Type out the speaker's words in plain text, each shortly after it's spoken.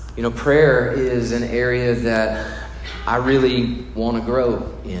Prayer is an area that I really want to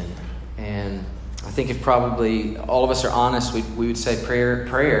grow in. And I think if probably all of us are honest, we would say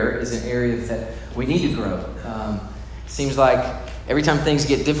prayer is an area that we need to grow. Seems like every time things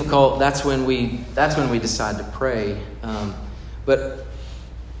get difficult, that's when we decide to pray. But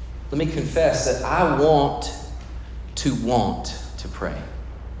let me confess that I want to pray.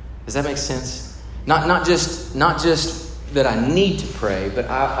 Does that make sense? Not just that I need to pray, but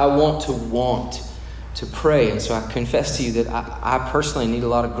I want to pray. And so I confess to you that I personally need a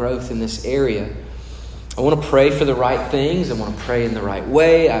lot of growth in this area. I want to pray for the right things. I want to pray in the right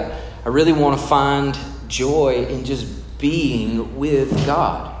way. I really want to find joy in just being with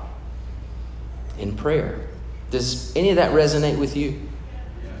God in prayer. Does any of that resonate with you?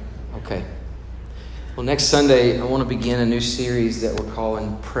 Okay. Well, next Sunday, I want to begin a new series that we're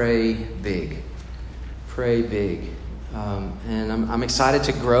calling Pray Big. Pray Big. And I'm excited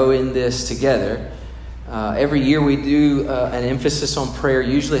to grow in this together. Every year we do an emphasis on prayer,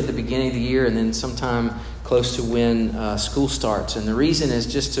 usually at the beginning of the year and then sometime close to when school starts. And the reason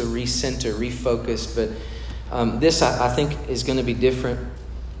is just to recenter, refocus. But this, I think, is going to be different.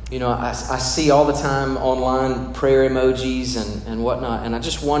 I see all the time online prayer emojis and whatnot, and I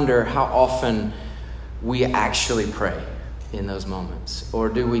just wonder how often we actually pray in those moments. Or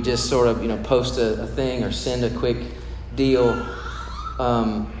do we just sort of, post a thing or send a quick deal?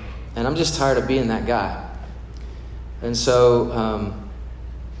 And I'm just tired of being that guy. And so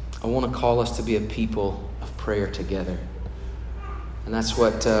I want to call us to be a people of prayer together. And that's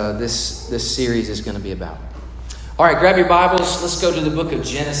what this series is going to be about. All right, grab your Bibles. Let's go to the book of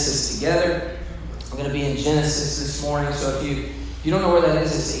Genesis together. We're going to be in Genesis this morning. So if you don't know where that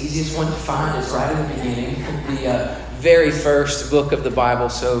is, it's the easiest one to find. It's right in the beginning, the very first book of the Bible.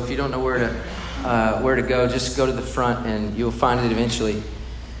 So if you don't know where to go, just go to the front and you'll find it eventually.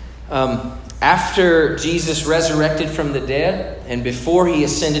 After Jesus resurrected from the dead and before he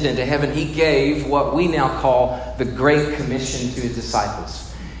ascended into heaven, he gave what we now call the Great Commission to his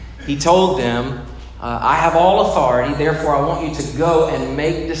disciples. He told them, I have all authority, therefore I want you to go and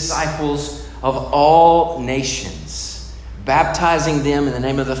make disciples of all nations, baptizing them in the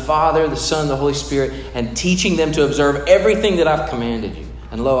name of the Father, the Son, the Holy Spirit, and teaching them to observe everything that I've commanded you.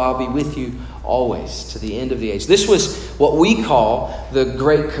 And lo, I'll be with you always to the end of the age. This was what we call the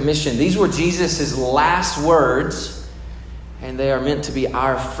Great Commission. These were Jesus' last words, and they are meant to be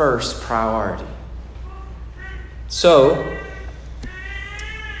our first priority. So,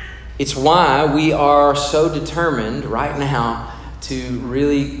 it's why we are so determined right now to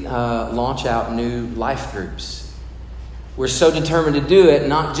really launch out new life groups. We're so determined to do it,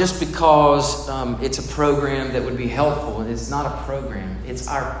 not just because it's a program that would be helpful. It's not a program. It's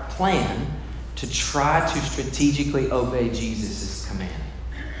our plan to try to strategically obey Jesus' command.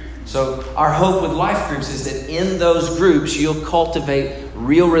 So our hope with life groups is that in those groups, you'll cultivate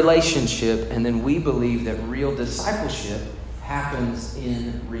real relationship, and then we believe that real discipleship happens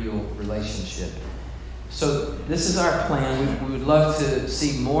in real relationship. So this is our plan. We would love to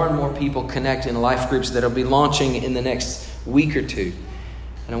see more and more people connect in life groups that will be launching in the next week or two.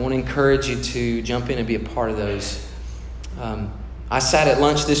 And I want to encourage you to jump in and be a part of those. I sat at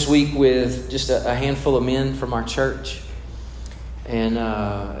lunch this week with just a handful of men from our church. And,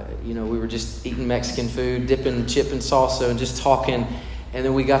 we were just eating Mexican food, dipping chip and salsa and just talking. And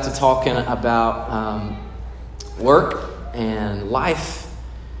then we got to talking about work and life.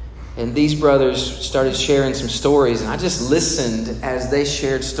 And these brothers started sharing some stories. And I just listened as they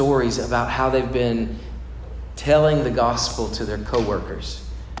shared stories about how they've been telling the gospel to their coworkers.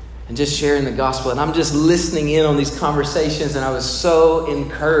 And just sharing the gospel. And I'm just listening in on these conversations. And I was so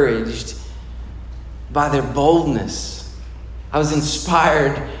encouraged by their boldness. I was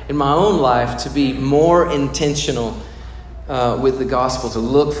inspired in my own life to be more intentional with the gospel. To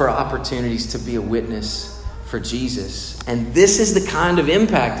look for opportunities to be a witness for Jesus. And this is the kind of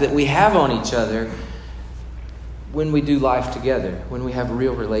impact that we have on each other when we do life together, when we have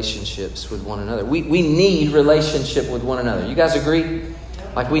real relationships with one another. We need relationship with one another. You guys agree?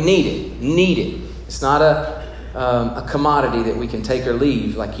 Like we need it. It's not a commodity that we can take or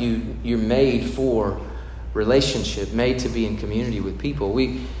leave. Like you're made for relationship, made to be in community with people.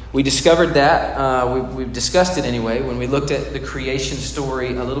 We discovered that. We've discussed it anyway when we looked at the creation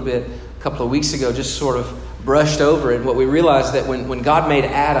story a little bit a couple of weeks ago, just sort of brushed over it. What we realized that when God made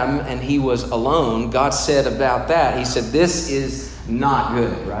Adam and he was alone, God said about that, he said, this is not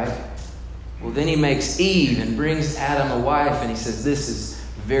good, right? Well, then he makes Eve and brings Adam a wife and he says, this is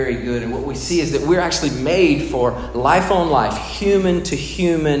very good. And what we see is that we're actually made for life on life, human to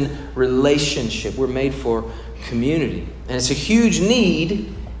human relationship. We're made for community. And it's a huge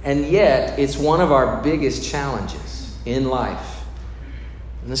need And yet, it's one of our biggest challenges in life.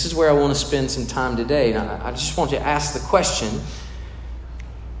 And this is where I want to spend some time today. And I just want to ask the question,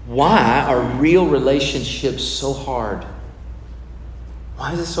 why are real relationships so hard?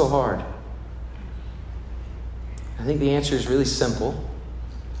 Why is it so hard? I think the answer is really simple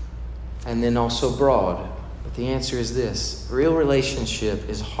and then also broad. But the answer is this. Real relationship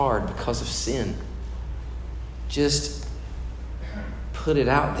is hard because of sin. Just put it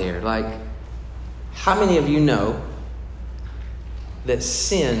out there. Like, how many of you know that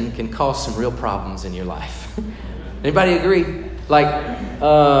sin can cause some real problems in your life? Anybody agree? Like,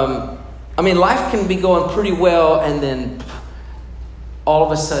 life can be going pretty well and then all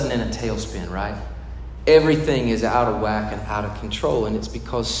of a sudden in a tailspin, right? Everything is out of whack and out of control, and it's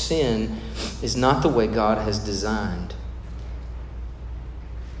because sin is not the way God has designed.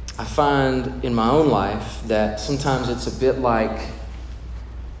 I find in my own life that sometimes it's a bit like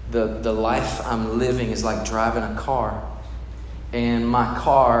the life I'm living is like driving a car, and my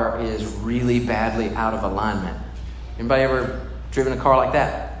car is really badly out of alignment. Anybody ever driven a car like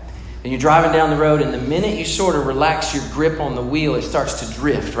that? And you're driving down the road, and the minute you sort of relax your grip on the wheel, it starts to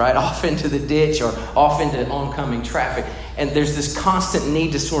drift right off into the ditch or off into oncoming traffic. And there's this constant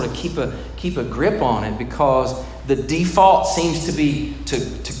need to sort of keep a grip on it because the default seems to be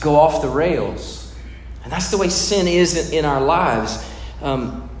to go off the rails. And that's the way sin is in our lives.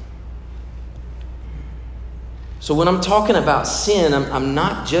 So when I'm talking about sin, I'm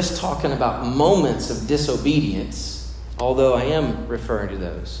not just talking about moments of disobedience, although I am referring to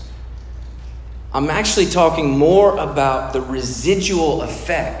those. I'm actually talking more about the residual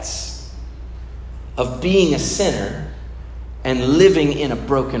effects of being a sinner and living in a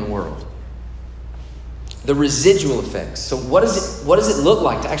broken world. The residual effects. So what does it look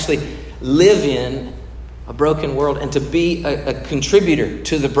like to actually live in a broken world and to be a contributor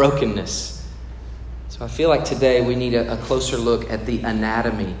to the brokenness? So I feel like today we need a closer look at the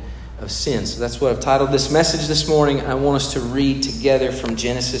anatomy of sin. So that's what I've titled this message this morning. I want us to read together from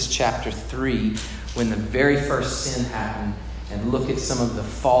Genesis chapter 3, when the very first sin happened, and look at some of the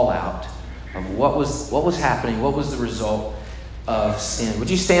fallout of what was happening, what was the result of sin.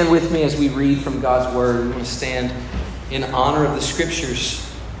 Would you stand with me as we read from God's Word? We want to stand in honor of the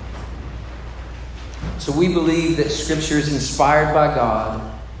Scriptures. So we believe that Scripture is inspired by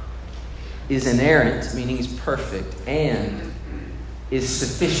God, is inerrant, meaning He's perfect, and is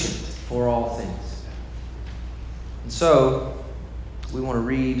sufficient for all things. And so, we want to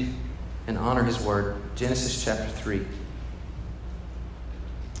read and honor His Word. Genesis chapter 3.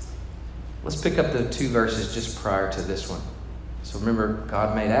 Let's pick up the 2 verses just prior to this one. So remember,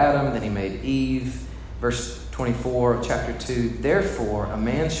 God made Adam, then He made Eve. Verse 24 of chapter 2. Therefore, a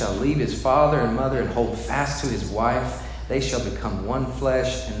man shall leave his father and mother and hold fast to his wife. They shall become one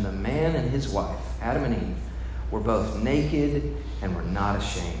flesh. And the man and his wife, Adam and Eve, were both naked and were not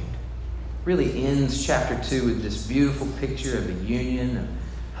ashamed. Really ends chapter 2 with this beautiful picture of a union of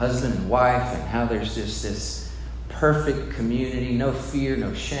husband and wife, and how there's just this perfect community, no fear,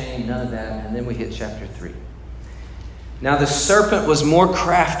 no shame, none of that. And then we hit chapter 3. Now the serpent was more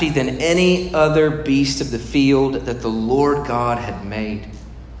crafty than any other beast of the field that the Lord God had made.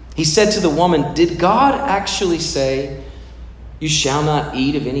 He said to the woman, "Did God actually say, 'You shall not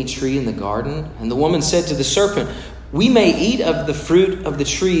eat of any tree in the garden'?" And the woman said to the serpent, "We may eat of the fruit of the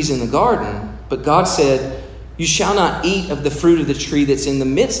trees in the garden." But God said, "You shall not eat of the fruit of the tree that's in the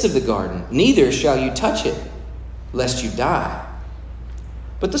midst of the garden, neither shall you touch it, lest you die."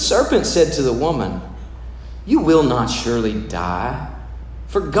 But the serpent said to the woman, "You will not surely die,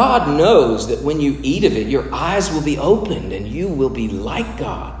 for God knows that when you eat of it, your eyes will be opened, and you will be like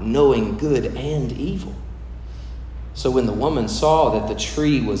God, knowing good and evil." So when the woman saw that the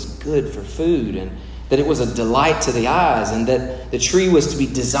tree was good for food, and that it was a delight to the eyes, and that the tree was to be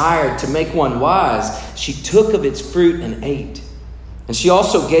desired to make one wise, she took of its fruit and ate. And she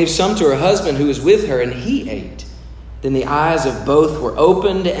also gave some to her husband who was with her, and he ate. Then the eyes of both were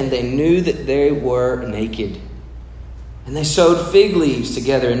opened, and they knew that they were naked. And they sewed fig leaves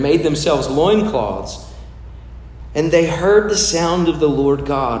together and made themselves loincloths. And they heard the sound of the Lord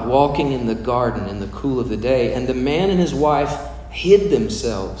God walking in the garden in the cool of the day. And the man and his wife hid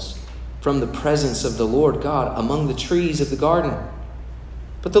themselves from the presence of the Lord God among the trees of the garden.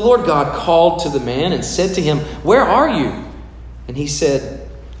 But the Lord God called to the man and said to him, "Where are you?" And he said,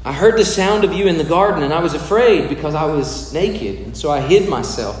 "I heard the sound of you in the garden, and I was afraid because I was naked, and so I hid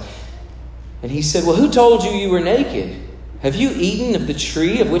myself." And he said, "Well, who told you you were naked? Have you eaten of the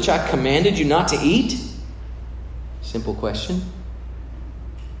tree of which I commanded you not to eat?" Simple question.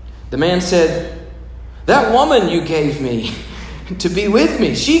 The man said, "That woman you gave me, to be with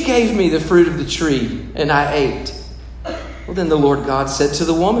me. She gave me the fruit of the tree, and I ate." Well, then the Lord God said to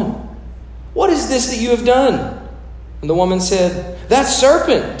the woman, "What is this that you have done?" And the woman said, "That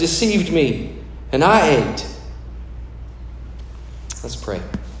serpent deceived me, and I ate." Let's pray.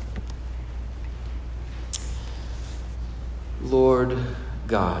 Lord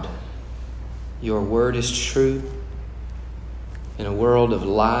God, your word is true. In a world of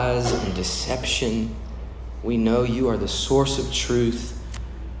lies and deception, we know you are the source of truth,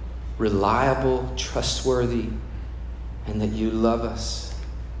 reliable, trustworthy, and that you love us.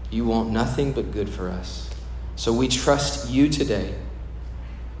 You want nothing but good for us. So we trust you today.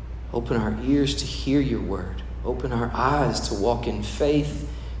 Open our ears to hear your word. Open our eyes to walk in faith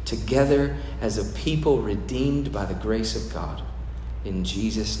together as a people redeemed by the grace of God. In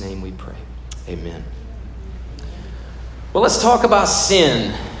Jesus' name we pray. Amen. Well, let's talk about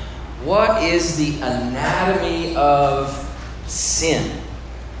sin. What is the anatomy of sin?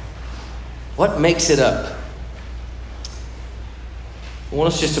 What makes it up? I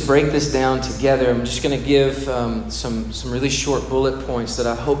want us just to break this down together. I'm just going to give some really short bullet points that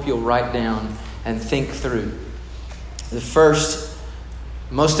I hope you'll write down and think through. The first,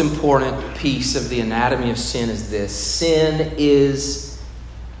 most important piece of the anatomy of sin is this: sin is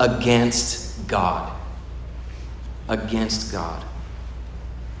against God. Against God.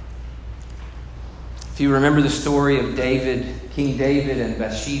 If you remember the story of King David and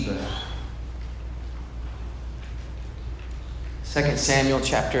Bathsheba, 2 Samuel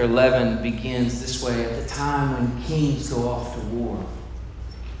chapter 11 begins this way: at the time when kings go off to war,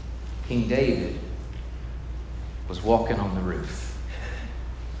 King David was walking on the roof.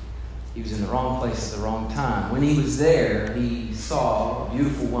 He was in the wrong place at the wrong time. When he was there, he saw a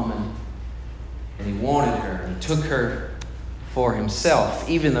beautiful woman, and he wanted her, and he took her for himself,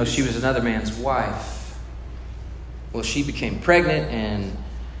 even though she was another man's wife. Well, she became pregnant, and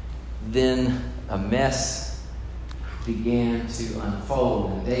then a mess began to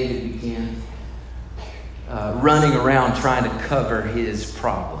unfold, and David began running around trying to cover his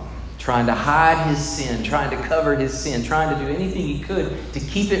problem, trying to hide his sin, trying to cover his sin, trying to do anything he could to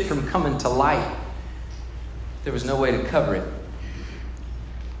keep it from coming to light. There was no way to cover it.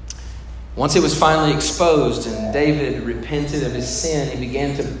 Once it was finally exposed and David repented of his sin, he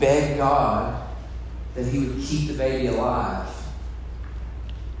began to beg God that he would keep the baby alive.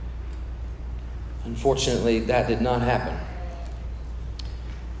 Unfortunately, that did not happen.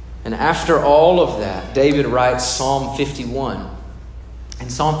 And after all of that, David writes Psalm 51.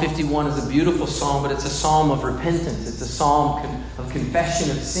 And Psalm 51 is a beautiful psalm, but it's a psalm of repentance. It's a psalm of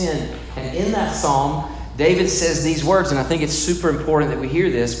confession of sin. And in that psalm, David says these words, and I think it's super important that we hear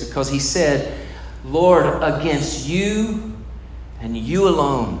this, because he said, "Lord, against you and you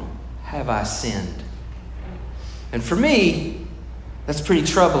alone have I sinned." And for me, that's pretty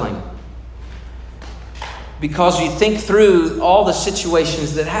troubling, because you think through all the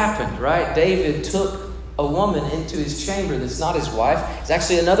situations that happened, right? David took a woman into his chamber that's not his wife. It's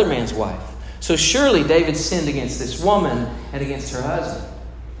actually another man's wife. So surely David sinned against this woman and against her husband.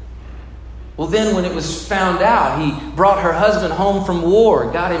 Well, then when it was found out, he brought her husband home from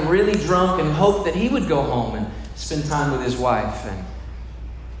war, got him really drunk, and hoped that he would go home and spend time with his wife. And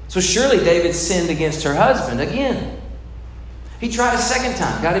so surely David sinned against her husband again. He tried a second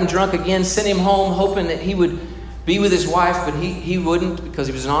time, got him drunk again, sent him home, hoping that he would be with his wife, but he wouldn't, because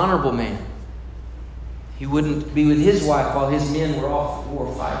he was an honorable man. He wouldn't be with his wife while his men were off at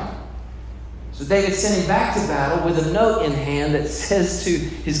war fighting. So David sent him back to battle with a note in hand that says to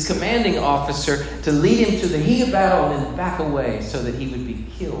his commanding officer to lead him to the heat of battle and then back away so that he would be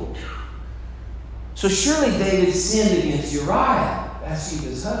killed. So surely David sinned against Uriah,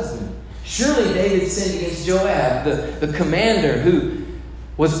 Bathsheba's husband. Surely David sinned against Joab, the commander who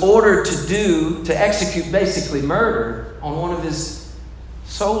was ordered to execute basically murder on one of his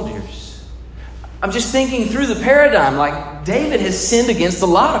soldiers. I'm just thinking through the paradigm, like David has sinned against a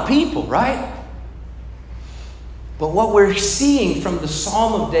lot of people, right? But what we're seeing from the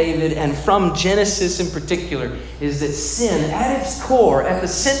Psalm of David and from Genesis in particular is that sin, at its core, at the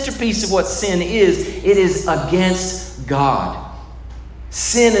centerpiece of what sin is, it is against God.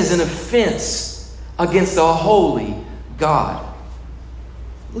 Sin is an offense against a holy God.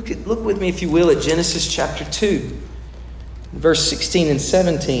 Look with me, if you will, at Genesis chapter 2, verse 16 and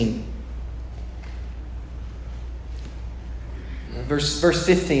 17. Verse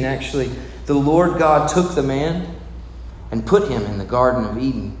 15, actually. The Lord God took the man and put him in the Garden of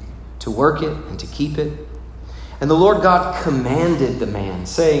Eden to work it and to keep it. And the Lord God commanded the man,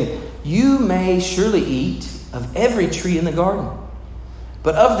 saying, "You may surely eat of every tree in the garden,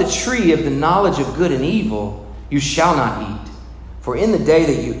 but of the tree of the knowledge of good and evil you shall not eat. For in the day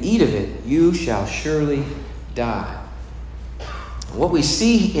that you eat of it, you shall surely die. What we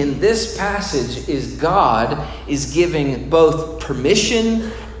see in this passage is God is giving both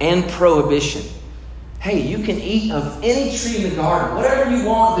permission and prohibition. Hey, you can eat of any tree in the garden. Whatever you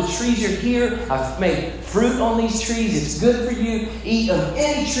want. The trees are here. I've made fruit on these trees. It's good for you. Eat of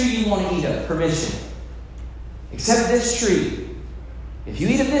any tree you want to eat of. Permission. Except this tree. If you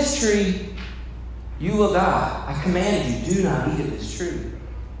eat of this tree, you will die. I command you, do not eat of this tree.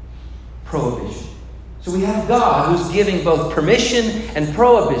 Prohibition. So we have God who's giving both permission and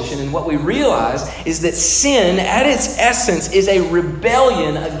prohibition. And what we realize is that sin, at its essence, is a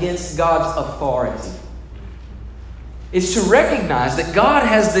rebellion against God's authority. It's to recognize that God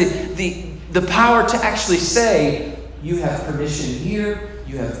has the power to actually say, you have permission here,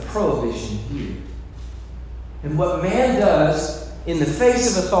 you have prohibition here. And what man does in the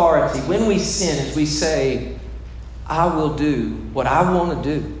face of authority when we sin is we say, I will do what I want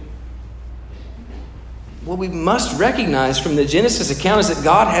to do. What we must recognize from the Genesis account is that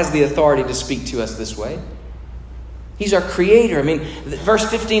God has the authority to speak to us this way. He's our creator. I mean, verse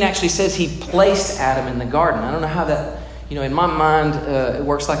 15 actually says he placed Adam in the garden. I don't know how that, in my mind, it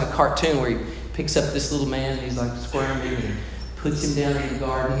works like a cartoon where he picks up this little man and he's like squirming and puts him down in the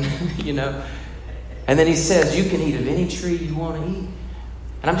garden, And then he says, you can eat of any tree you want to eat.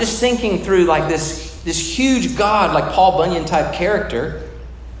 And I'm just thinking through like this huge God, like Paul Bunyan type character,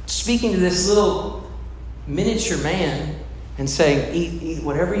 speaking to this little miniature man and saying, eat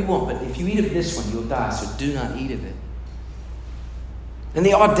whatever you want, but if you eat of this one, you'll die, so do not eat of it. And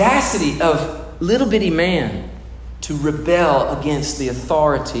the audacity of little bitty man to rebel against the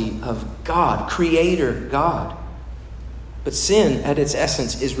authority of God, Creator God. But sin, at its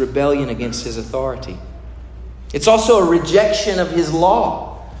essence, is rebellion against his authority. It's also a rejection of his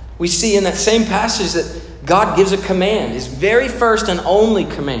law. We see in that same passage that God gives a command, his very first and only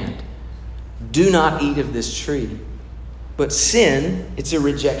command. Do not eat of this tree. But sin, it's a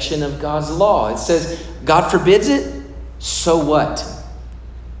rejection of God's law. It says, God forbids it, so what?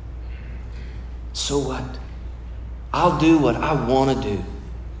 So what? I'll do what I want to do.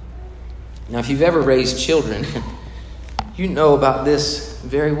 Now, if you've ever raised children, you know about this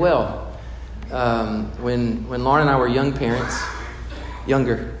very well. When Lauren and I were younger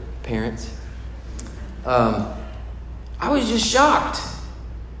parents, I was just shocked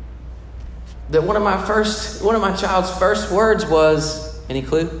that one of my child's first words was, any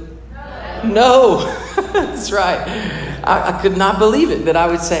clue? No. That's right. I could not believe it that I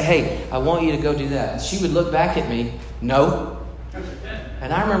would say, hey, I want you to go do that. She would look back at me, no.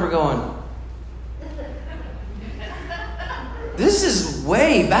 And I remember going, this is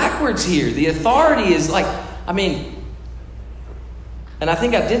way backwards here. The authority is like, and I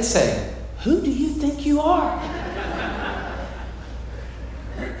think I did say, who do you think you are?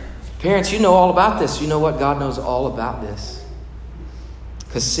 Parents, you know all about this. You know what? God knows all about this.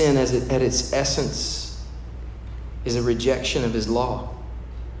 Because sin, at its essence, is a rejection of his law.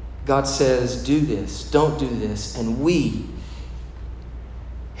 God says, do this, don't do this. And we,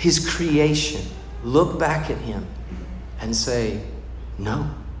 his creation, look back at him and say, no.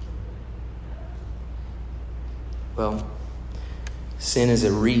 Well, sin is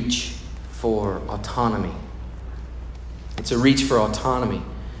a reach for autonomy. It's a reach for autonomy.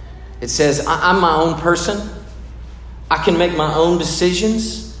 It says, I'm my own person. I can make my own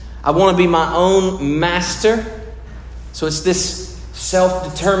decisions. I want to be my own master. So it's this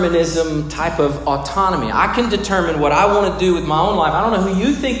self-determinism type of autonomy. I can determine what I want to do with my own life. I don't know who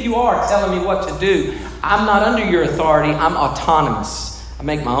you think you are telling me what to do. I'm not under your authority. I'm autonomous. I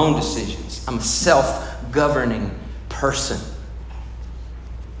make my own decisions. I'm a self-governing person.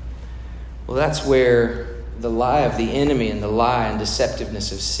 Well, that's where the lie of the enemy and the lie and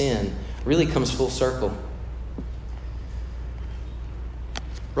deceptiveness of sin really comes full circle.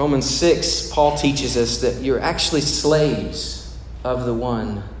 Romans 6, Paul teaches us that you're actually slaves of the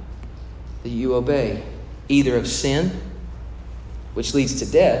one that you obey, either of sin, which leads to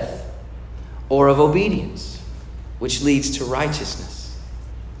death, or of obedience, which leads to righteousness.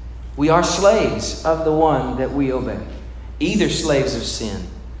 We are slaves of the one that we obey, either slaves of sin,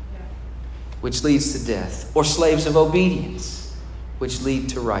 which leads to death, or slaves of obedience, which lead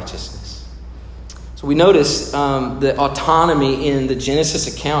to righteousness. So we notice the autonomy in the Genesis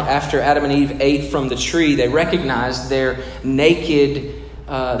account. After Adam and Eve ate from the tree, they recognized their nakedness,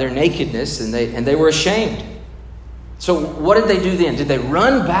 and they were ashamed. So what did they do then? Did they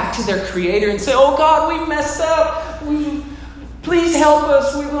run back to their Creator and say, "Oh God, we messed up. Please help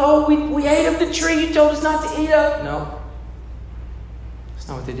us. We ate of the tree you told us not to eat of"? No. That's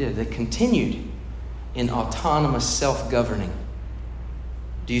not what they did. They continued in autonomous self-governing.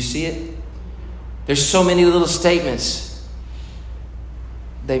 Do you see it? There's so many little statements.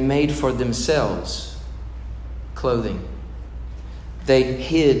 They made for themselves clothing. They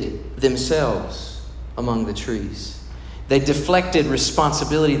hid themselves among the trees. They deflected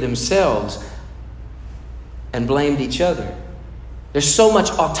responsibility themselves and blamed each other. There's so much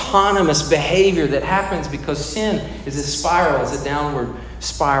autonomous behavior that happens because sin is a spiral, it's a downward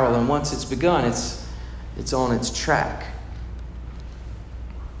spiral, and once it's begun, it's on its track.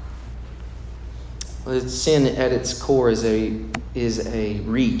 Well, sin at its core is a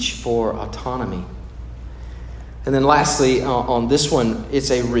reach for autonomy. And then lastly, on this one,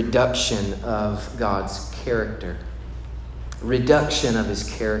 it's a reduction of God's character. Reduction of his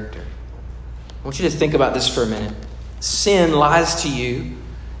character. I want you to think about this for a minute. Sin lies to you.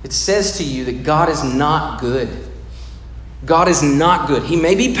 It says to you that God is not good. God is not good. He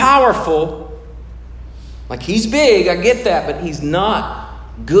may be powerful. Like he's big, I get that, but he's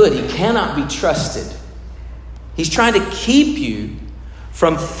not good. He cannot be trusted. He's trying to keep you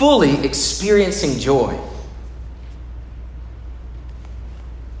from fully experiencing joy.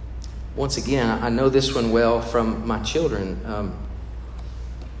 Once again, I know this one well from my children.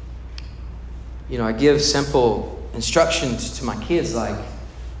 I give simple instructions to my kids like,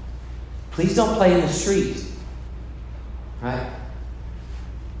 please don't play in the street. Right?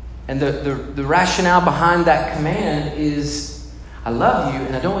 And the rationale behind that command is, I love you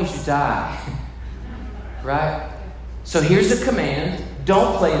and I don't want you to die. Right? So here's the command,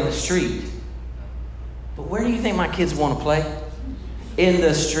 don't play in the street. But where do you think my kids want to play? In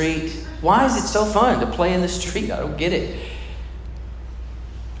the street. Why is it so fun to play in the street? I don't get it.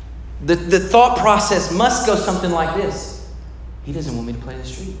 The thought process must go something like this. He doesn't want me to play in the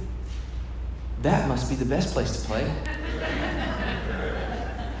street. That must be the best place to play.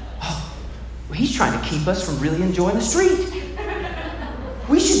 Oh, well, he's trying to keep us from really enjoying the street.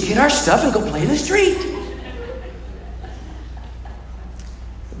 We should get our stuff and go play in the street.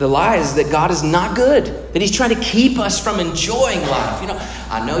 The lie is that God is not good, that he's trying to keep us from enjoying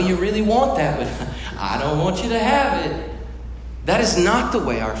life. I know you really want that, but I don't want you to have it. That is not the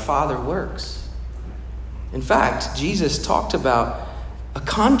way our Father works. In fact, Jesus talked about a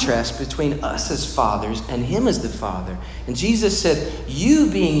contrast between us as fathers and him as the Father. And Jesus said, you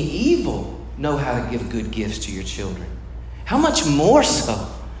being evil know how to give good gifts to your children. How much more so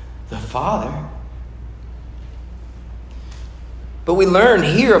the Father? But we learn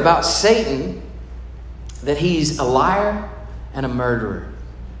here about Satan that he's a liar and a murderer.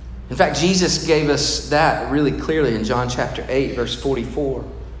 In fact, Jesus gave us that really clearly in John chapter 8, verse 44.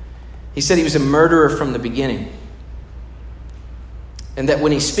 He said he was a murderer from the beginning. And that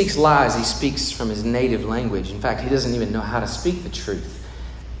when he speaks lies, he speaks from his native language. In fact, he doesn't even know how to speak the truth.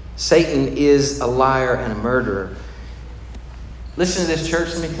 Satan is a liar and a murderer. Listen to this,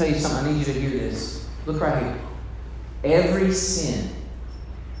 church. Let me tell you something. I need you to hear this. Look right here. Every sin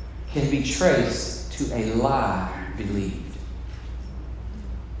can be traced to a lie believed.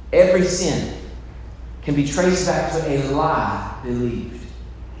 Every sin can be traced back to a lie believed.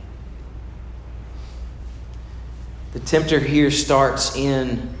 The tempter here starts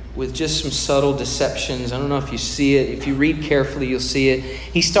in with just some subtle deceptions. I don't know if you see it. If you read carefully, you'll see it.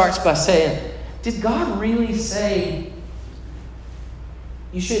 He starts by saying, did God really say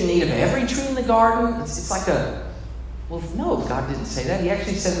you shouldn't eat of every tree in the garden? It's like well, no, God didn't say that. He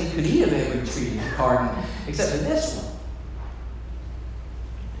actually said we could eat of every tree in the garden except for this one.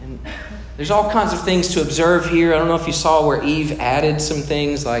 And there's all kinds of things to observe here. I don't know if you saw where Eve added some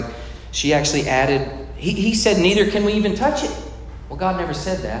things, like she actually added, he said neither can we even touch it. Well, God never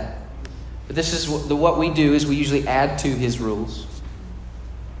said that. But this is what we do is we usually add to his rules.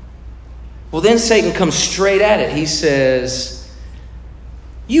 Well, then Satan comes straight at it. He says,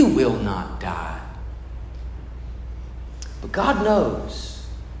 you will not die. But God knows.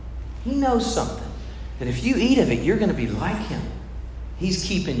 He knows something. That if you eat of it, you're going to be like him. He's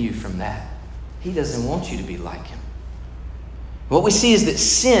keeping you from that. He doesn't want you to be like him. What we see is that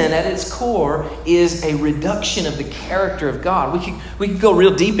sin at its core is a reduction of the character of God. We could go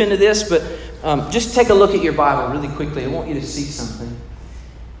real deep into this, but just take a look at your Bible really quickly. I want you to see something.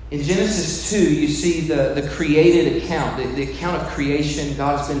 In Genesis 2, you see the created account, the account of creation.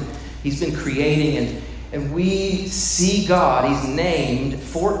 He's been creating, and we see God. He's named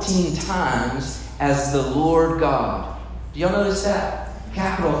 14 times as the Lord God. Do y'all notice that?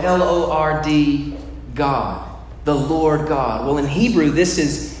 Capital L-O-R-D, God. The Lord God. Well, in Hebrew, this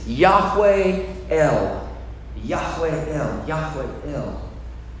is Yahweh El. Yahweh El. Yahweh El.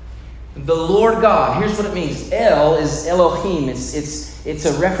 The Lord God. Here's what it means. El is Elohim. It's it's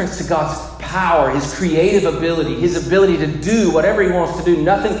a reference to God's power, His creative ability, His ability to do whatever He wants to do.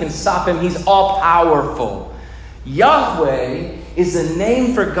 Nothing can stop Him. He's all-powerful. Yahweh is a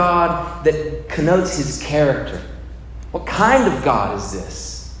name for God that connotes His character. What kind of God is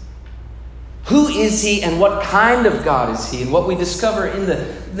this? Who is He and what kind of God is He? And what we discover in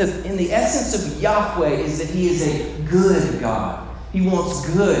the essence of Yahweh is that He is a good God. He wants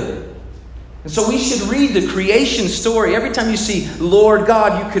good. And so we should read the creation story. Every time you see Lord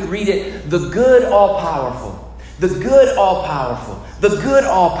God, you could read it, the good all-powerful, the good all-powerful, the good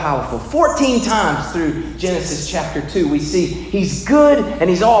all-powerful. 14 times through Genesis chapter 2, we see He's good and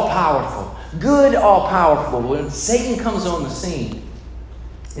He's all-powerful. Good, all-powerful. When Satan comes on the scene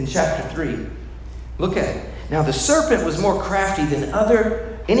in chapter 3, look at it. Now the serpent was more crafty than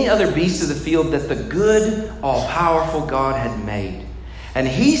any other beast of the field that the good, all-powerful God had made. And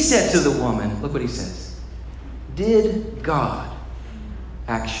he said to the woman, look what he says, did God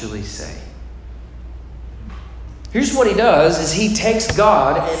actually say? Here's what he does, is he takes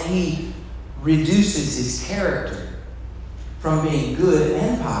God and he reduces His character from being good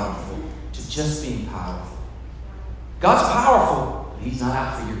and powerful to just being powerful. God's powerful, but He's not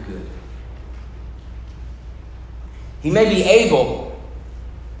out for your good. He may be able,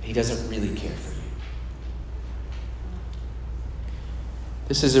 but He doesn't really care for you.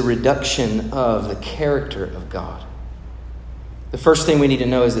 This is a reduction of the character of God. The first thing we need to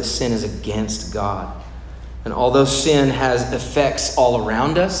know is that sin is against God. And although sin has effects all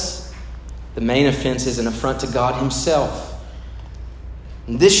around us, the main offense is an affront to God Himself.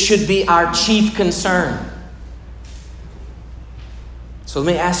 And this should be our chief concern. So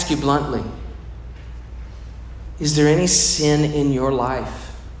let me ask you bluntly, is there any sin in your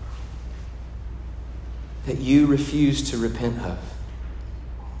life that you refuse to repent of?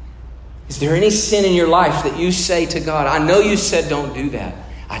 Is there any sin in your life that you say to God, I know you said don't do that.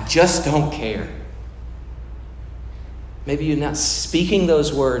 I just don't care. Maybe you're not speaking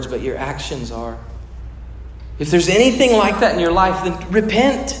those words, but your actions are. If there's anything like that in your life, then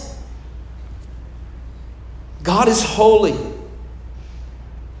repent. God is holy,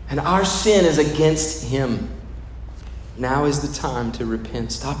 and our sin is against Him. Now is the time to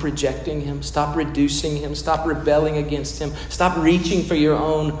repent. Stop rejecting Him. Stop reducing Him. Stop rebelling against Him. Stop reaching for your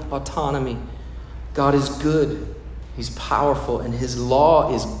own autonomy. God is good. He's powerful, and His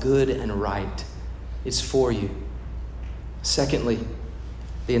law is good and right. It's for you. Secondly,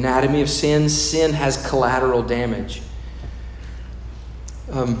 the anatomy of sin. Sin has collateral damage.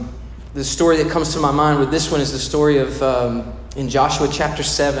 The story that comes to my mind with this one is the story of, in Joshua chapter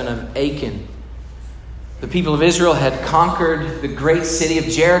 7, of Achan. The people of Israel had conquered the great city of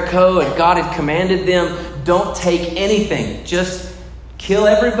Jericho, and God had commanded them, don't take anything. Just kill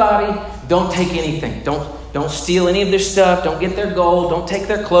everybody. Don't take anything. Don't steal any of their stuff. Don't get their gold. Don't take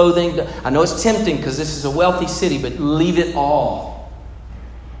their clothing. I know it's tempting because this is a wealthy city, but leave it all.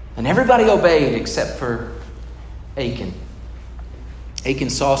 And everybody obeyed except for Achan. Achan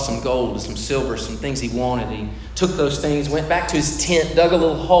saw some gold, some silver, some things he wanted. He took those things, went back to his tent, dug a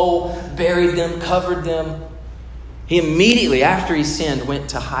little hole, buried them, covered them. He immediately, after he sinned, went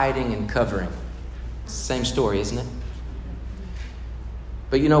to hiding and covering. It's the same story, isn't it?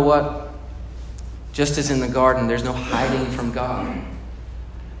 But you know what? Just as in the garden, there's no hiding from God.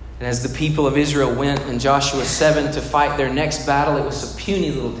 And as the people of Israel went in Joshua 7 to fight their next battle, it was a puny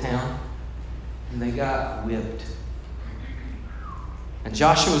little town, and they got whipped. And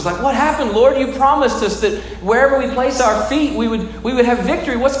Joshua was like, what happened, Lord? You promised us that wherever we place our feet, we would have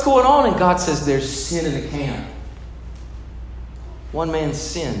victory. What's going on? And God says, there's sin in the camp. One man's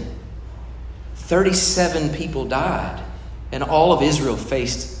sin. 37 people died. And all of Israel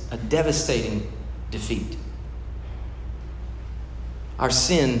faced a devastating defeat. Our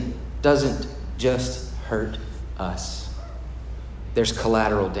sin doesn't just hurt us. There's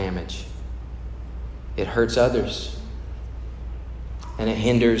collateral damage. It hurts others. And it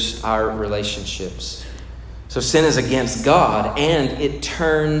hinders our relationships. So sin is against God, and it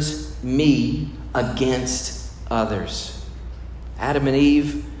turns me against others. Adam and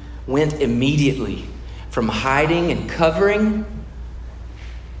Eve went immediately from hiding and covering,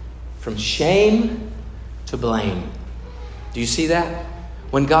 from shame to blame. Do you see that?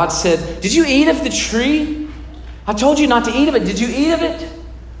 When God said, did you eat of the tree? I told you not to eat of it. Did you eat of it?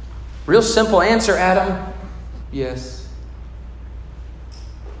 Real simple answer, Adam. Yes.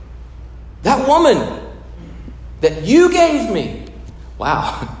 That woman that you gave me.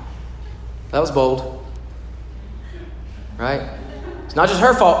 Wow. That was bold. Right? It's not just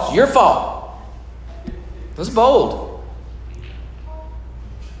her fault. It's your fault. It was bold.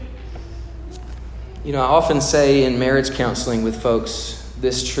 I often say in marriage counseling with folks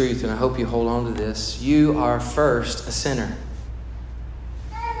this truth, and I hope you hold on to this. You are first a sinner,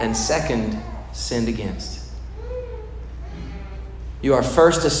 and second, sinned against. You are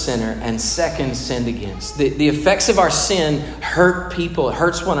first a sinner, and second, sinned against. The effects of our sin hurt people. It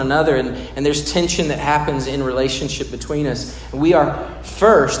hurts one another, and there's tension that happens in relationship between us. We are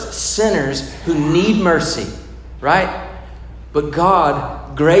first sinners who need mercy, right? But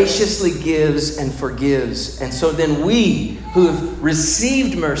God graciously gives and forgives. And so then we who have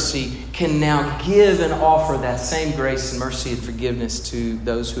received mercy can now give and offer that same grace and mercy and forgiveness to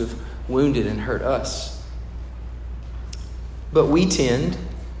those who have wounded and hurt us. But we tend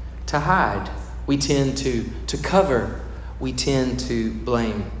to hide. We tend to cover. We tend to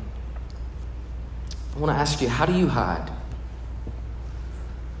blame. I want to ask you, how do you hide?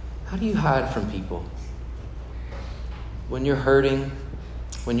 How do you hide from people? When you're hurting,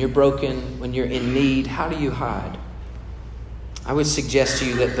 when you're broken, when you're in need, how do you hide? I would suggest to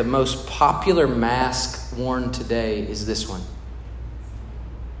you that the most popular mask worn today is this one.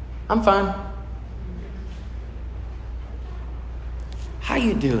 I'm fine. How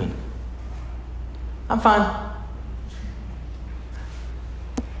you doing? I'm fine.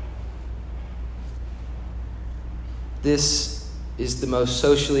 This is the most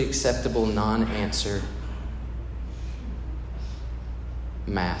socially acceptable non-answer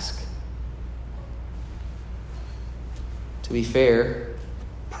mask. To be fair,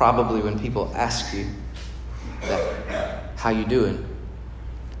 probably when people ask you that, how you doing,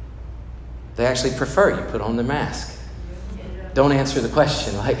 they actually prefer you put on the mask. Don't answer the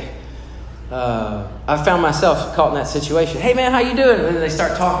question. I found myself caught in that situation. Hey man, how you doing? And then they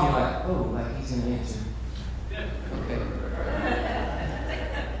start talking, you're like, oh, like he's going to answer.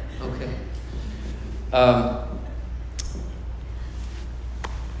 Okay.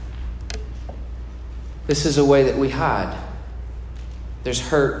 This is a way that we hide. There's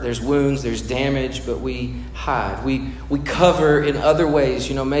hurt, there's wounds, there's damage, but we hide. We cover in other ways.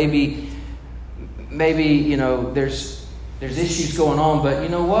 Maybe there's issues going on, but you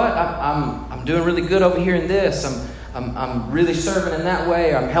know what? I'm doing really good over here in this. I'm really serving in that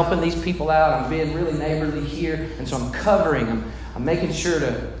way. I'm helping these people out. I'm being really neighborly here, and so I'm covering. I'm making sure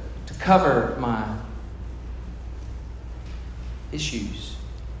to cover my issues.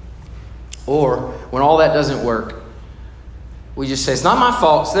 Or when all that doesn't work, we just say, it's not my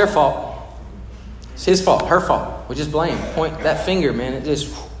fault, it's their fault. It's his fault, her fault. We just blame, point that finger, man.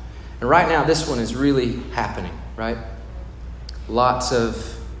 And right now, this one is really happening, right? Lots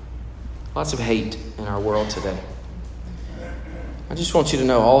of hate in our world today. I just want you to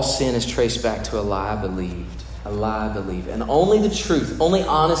know all sin is traced back to a lie believed. A lie believed. And only the truth, only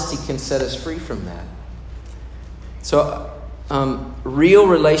honesty can set us free from that. So, real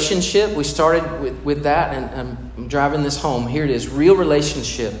relationship, we started with that, and I'm driving this home. Here it is. Real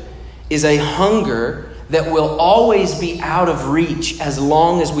relationship is a hunger that will always be out of reach as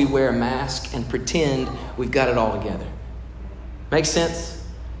long as we wear a mask and pretend we've got it all together. Make sense?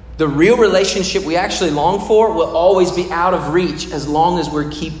 The real relationship we actually long for will always be out of reach as long as we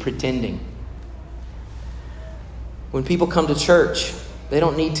keep pretending. When people come to church, they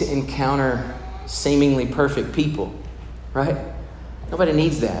don't need to encounter seemingly perfect people, right? Nobody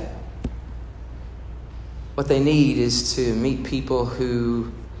needs that. What they need is to meet people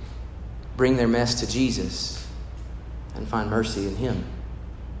who bring their mess to Jesus and find mercy in Him.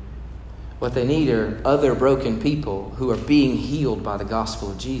 What they need are other broken people who are being healed by the gospel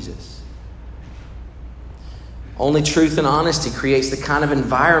of Jesus. Only truth and honesty creates the kind of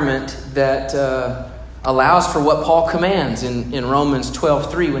environment that allows for what Paul commands in Romans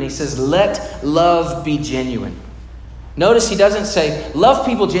 12:3 when he says, let love be genuine. Notice he doesn't say, love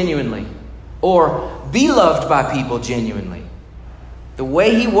people genuinely or be loved by people genuinely. The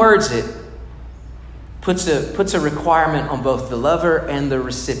way he words it puts a requirement on both the lover and the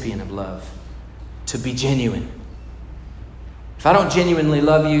recipient of love to be genuine. If I don't genuinely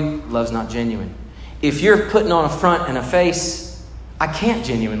love you, love's not genuine. If you're putting on a front and a face, I can't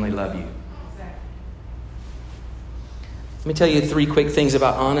genuinely love you. Let me tell you 3 quick things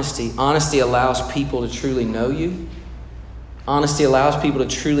about honesty. Honesty allows people to truly know you. Honesty allows people to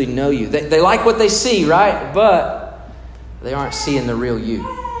truly know you. They like what they see, right? But they aren't seeing the real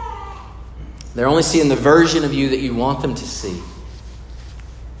you. They're only seeing the version of you that you want them to see.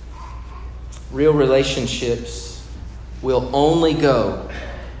 Real relationships will only go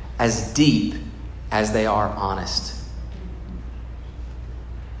as deep as they are honest.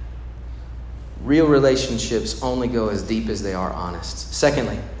 Real relationships only go as deep as they are honest.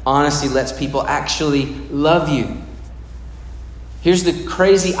 Secondly, honesty lets people actually love you. Here's the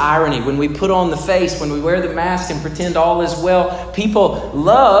crazy irony. When we put on the face, when we wear the mask and pretend all is well, people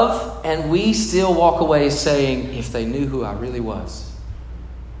love, and we still walk away saying, if they knew who I really was.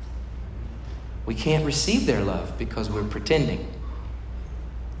 We can't receive their love because we're pretending.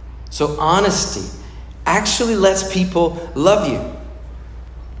 So honesty actually lets people love you.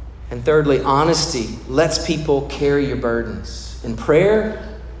 And thirdly, honesty lets people carry your burdens in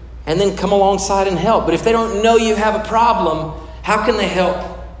prayer and then come alongside and help. But if they don't know you have a problem, how can they help?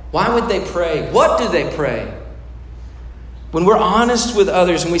 Why would they pray? What do they pray? When we're honest with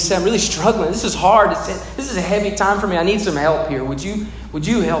others and we say, I'm really struggling. This is hard. This is a heavy time for me. I need some help here. Would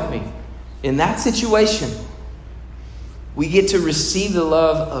you help me? In that situation, we get to receive the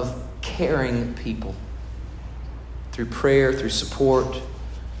love of caring people through prayer, through support.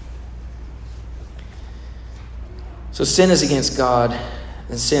 So sin is against God,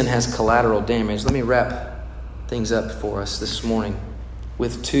 and sin has collateral damage. Let me wrap things up for us this morning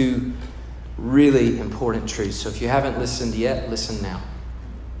with two really important truths. So if you haven't listened yet, listen now.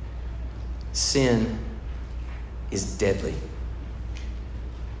 Sin is deadly.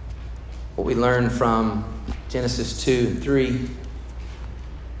 What we learn from Genesis 2 and 3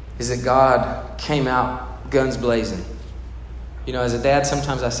 is that God came out guns blazing. You know, as a dad,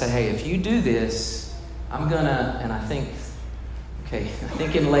 sometimes I say, hey, if you do this, I'm gonna, and I think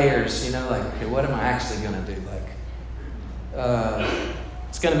in layers, you know, like, okay, what am I actually gonna do? Like,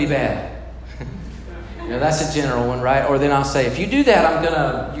 it's gonna be bad. You know, that's a general one, right? Or then I'll say, if you do that,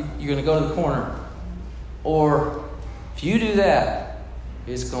 you're gonna go to the corner. Or if you do that,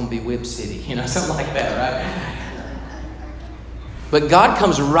 it's gonna be Whip City, you know, something like that, right? But God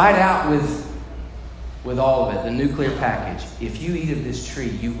comes right out with all of it, the nuclear package. If you eat of this tree,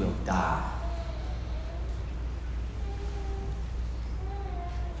 you will die.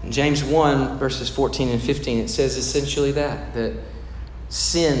 In James 1, verses 14 and 15, it says essentially that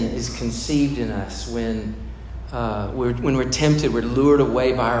sin is conceived in us when we're tempted, we're lured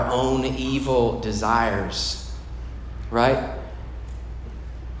away by our own evil desires, right?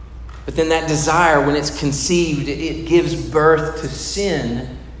 But then that desire, when it's conceived, it gives birth to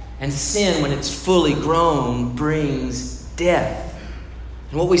sin. And sin, when it's fully grown, brings death.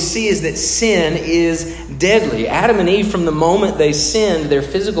 And what we see is that sin is deadly. Adam and Eve, from the moment they sinned, their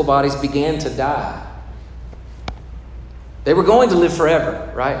physical bodies began to die. They were going to live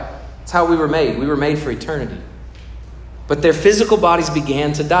forever, right? That's how we were made. We were made for eternity. But their physical bodies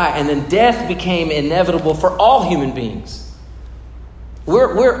began to die. And then death became inevitable for all human beings.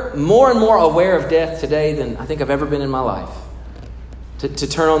 We're more and more aware of death today than I think I've ever been in my life. To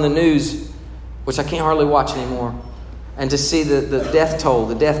turn on the news, which I can't hardly watch anymore, and to see the death toll,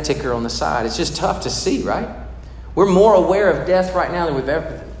 the death ticker on the side. It's just tough to see, right? We're more aware of death right now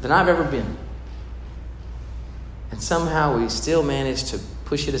than I've ever been. And somehow we still manage to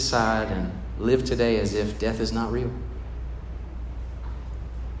push it aside and live today as if death is not real.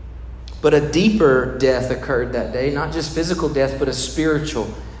 But a deeper death occurred that day, not just physical death, but a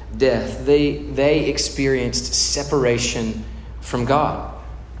spiritual death. They experienced separation from God.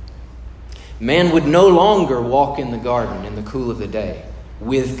 Man would no longer walk in the garden in the cool of the day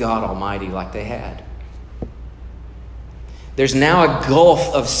with God Almighty like they had. There's now a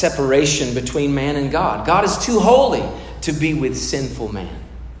gulf of separation between man and God. God is too holy to be with sinful man.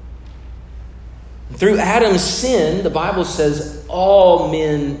 Through Adam's sin, the Bible says all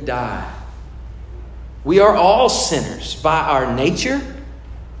men die. We are all sinners by our nature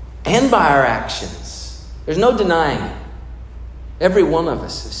and by our actions. There's no denying it. Every one of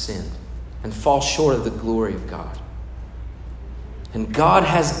us has sinned and fall short of the glory of God. And God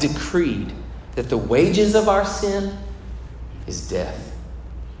has decreed that the wages of our sin is death.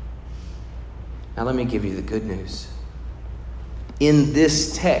 Now let me give you the good news. In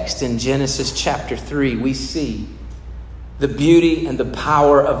this text, in Genesis chapter 3, we see the beauty and the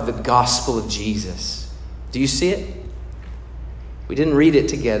power of the gospel of Jesus. Do you see it? We didn't read it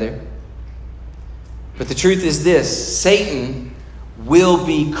together. But the truth is this: Satan will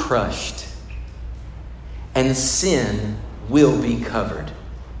be crushed and sin will be covered.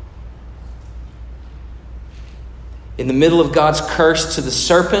 In the middle of God's curse to the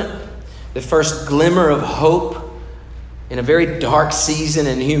serpent, the first glimmer of hope in a very dark season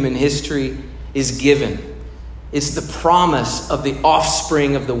in human history is given. It's the promise of the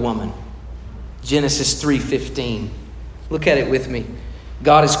offspring of the woman. Genesis 3:15. Look at it with me.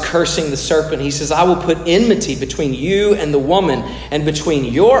 God is cursing the serpent. He says, I will put enmity between you and the woman, and between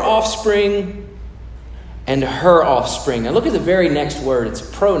your offspring and her offspring. Now look at the very next word. It's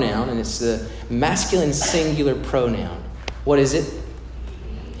a pronoun, and it's the masculine singular pronoun. What is it?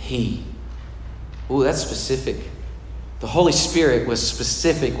 He. Ooh, that's specific. The Holy Spirit was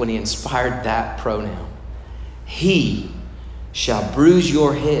specific when he inspired that pronoun. He shall bruise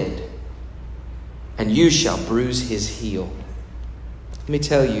your head, and you shall bruise his heel. Let me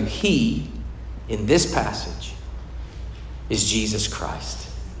tell you, he, in this passage, is Jesus Christ.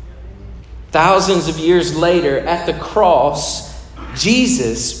 Thousands of years later, at the cross,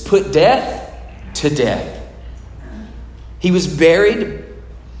 Jesus put death to death. He was buried.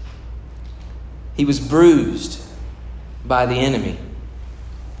 He was bruised by the enemy.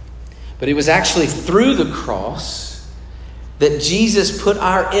 But it was actually through the cross that Jesus put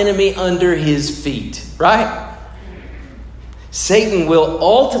our enemy under his feet, right? Satan will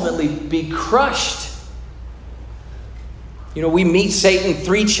ultimately be crushed. You know, we meet Satan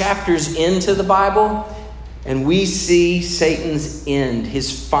 3 chapters into the Bible, and we see Satan's end,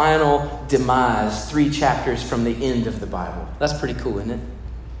 his final demise, 3 chapters from the end of the Bible. That's pretty cool, isn't it?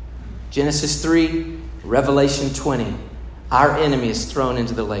 Genesis 3, Revelation 20. Our enemy is thrown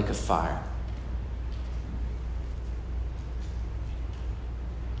into the lake of fire.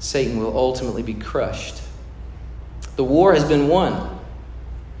 Satan will ultimately be crushed. The war has been won.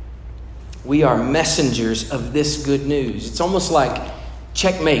 We are messengers of this good news. It's almost like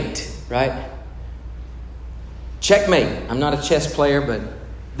checkmate, right? Checkmate. I'm not a chess player, but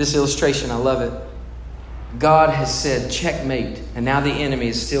this illustration, I love it. God has said checkmate, and now the enemy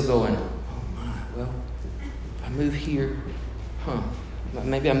is still going, oh my, well, if I move here,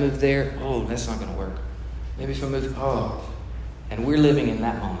 maybe I move there, oh, that's not going to work. Maybe if I move, and we're living in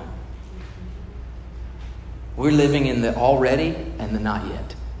that moment. We're living in the already and the not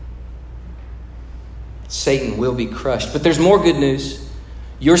yet. Satan will be crushed. But there's more good news.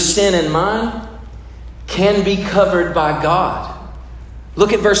 Your sin and mine can be covered by God.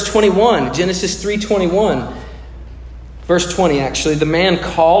 Look at verse 21, Genesis 3:21. Verse 20, actually. The man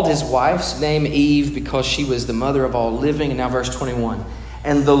called his wife's name Eve because she was the mother of all living. And now verse 21.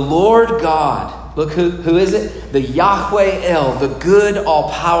 And the Lord God, look who is it? The Yahweh El, the good,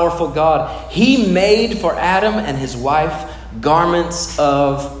 all-powerful God. He made for Adam and his wife garments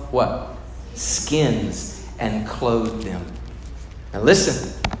of what? Skins, and clothed them. Now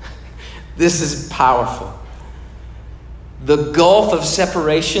listen, this is powerful. The gulf of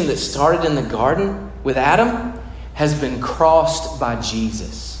separation that started in the garden with Adam has been crossed by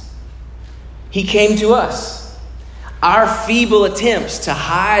Jesus. He came to us. Our feeble attempts to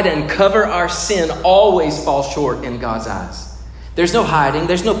hide and cover our sin always fall short in God's eyes. There's no hiding.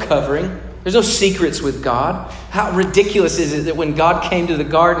 There's no covering. There's no secrets with God. How ridiculous is it that when God came to the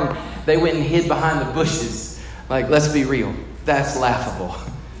garden, they went and hid behind the bushes? Like, let's be real. That's laughable.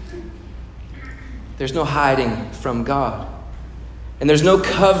 There's no hiding from God. And there's no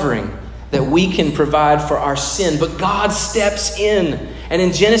covering that we can provide for our sin. But God steps in. And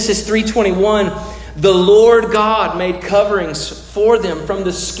in Genesis 3:21, the Lord God made coverings for them from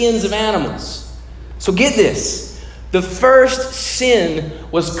the skins of animals. So get this. The first sin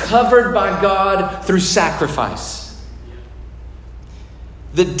was covered by God through sacrifice.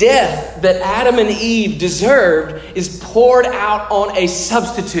 The death that Adam and Eve deserved is poured out on a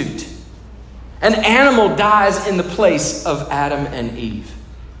substitute. An animal dies in the place of Adam and Eve.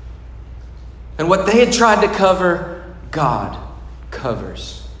 And what they had tried to cover, God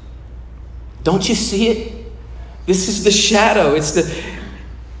covers. Don't you see it? This is the shadow. It's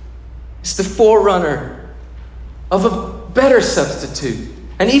the forerunner of a better substitute,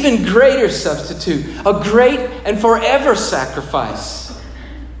 an even greater substitute, a great and forever sacrifice.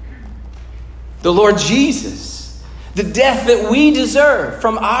 The Lord Jesus, the death that we deserve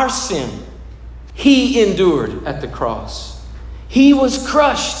from our sin, He endured at the cross. He was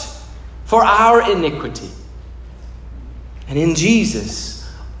crushed for our iniquity. And in Jesus,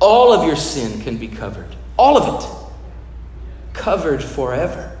 all of your sin can be covered. All of it. Covered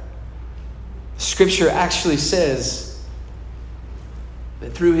forever. Scripture actually says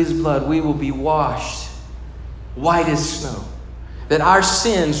that through His blood we will be washed white as snow. That our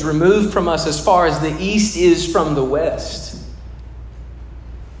sins removed from us as far as the east is from the west.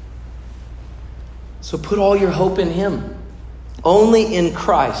 So put all your hope in Him. Only in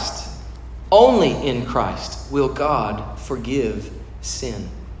Christ will God forgive sin.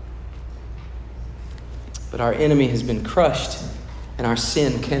 But our enemy has been crushed, and our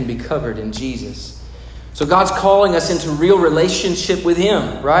sin can be covered in Jesus. So God's calling us into real relationship with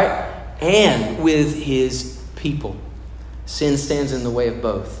Him, right? And with His people. Sin stands in the way of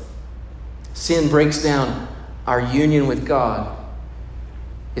both. Sin breaks down our union with God.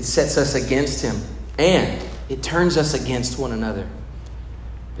 It sets us against Him, and it turns us against one another.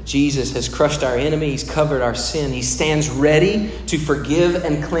 But Jesus has crushed our enemy. He's covered our sin. He stands ready to forgive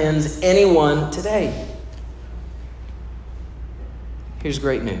and cleanse anyone today. Here's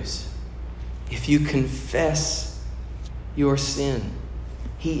great news. If you confess your sin,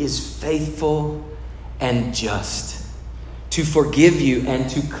 He is faithful and just to forgive you and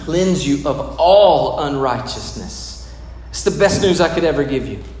to cleanse you of all unrighteousness. It's the best news I could ever give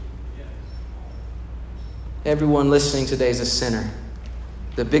you. Everyone listening today is a sinner.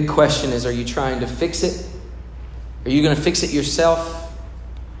 The big question is, are you trying to fix it? Are you going to fix it yourself?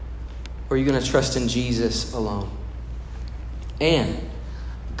 Or are you going to trust in Jesus alone? And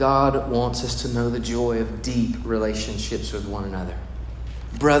God wants us to know the joy of deep relationships with one another.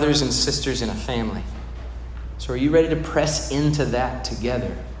 Brothers and sisters in a family. So are you ready to press into that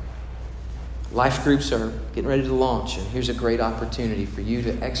together? Life groups are getting ready to launch, and here's a great opportunity for you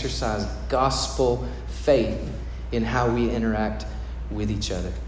to exercise gospel faith in how we interact with each other.